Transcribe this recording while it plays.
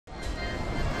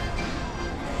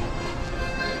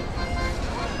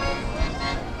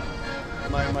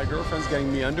girlfriend's getting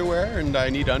me underwear, and I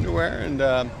need underwear, and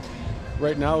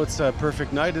right now it's a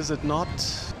perfect night, is it not?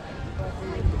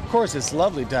 Of course, it's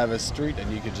lovely to have a street and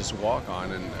you could just walk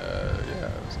on, and yeah,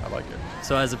 I like it.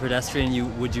 So as a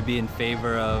pedestrian, would you be in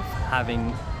favor of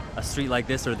having a street like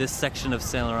this or this section of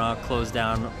St-Laurent closed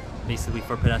down basically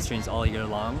for pedestrians all year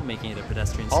long, making it a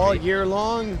pedestrian street? All year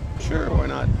long? Sure, why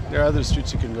not? There are other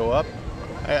streets you can go up.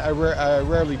 I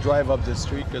rarely drive up this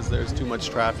street because there's too much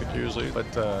traffic usually, but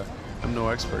I'm no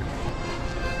expert.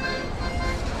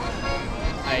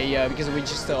 Because we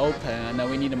just open and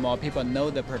we need more people know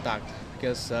the product.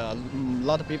 Because a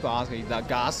lot of people ask, is that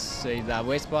gas, is that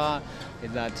Vespa,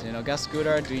 is that gas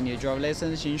scooter, do you need driver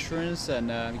license, insurance? And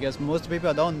because most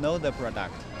people don't know the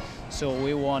product. So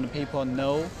we want people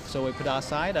know, so we put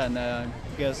outside, and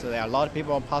because there are a lot of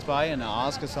people pass by and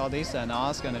ask us all this and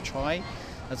ask and try,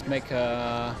 let's make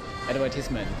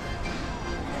advertisement.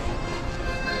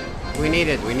 We need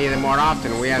it more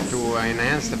often. We have to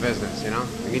enhance the business,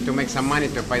 We need to make some money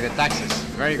to pay the taxes.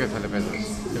 Very good for the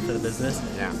business. Good for the business?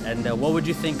 Yeah. And what would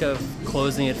you think of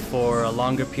closing it for a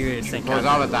longer period, St. Close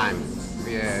all the time.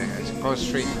 It's a closed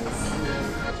street.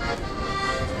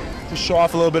 To show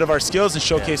off a little bit of our skills and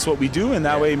showcase what we do, and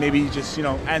that way maybe just,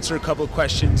 answer a couple of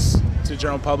questions to the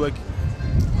general public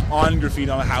on graffiti,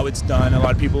 on how it's done. A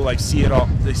lot of people see it all,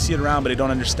 they see it around, but they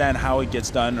don't understand how it gets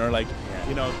done, or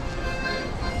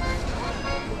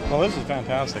Well, this is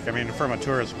fantastic. I mean, from a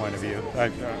tourist point of view,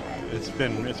 it's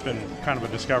been kind of a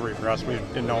discovery for us. We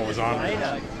didn't know it was on. We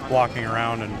were walking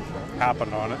around and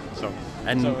happened on it. So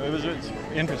it's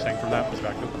interesting from that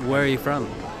perspective. Where are you from?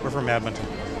 We're from Edmonton.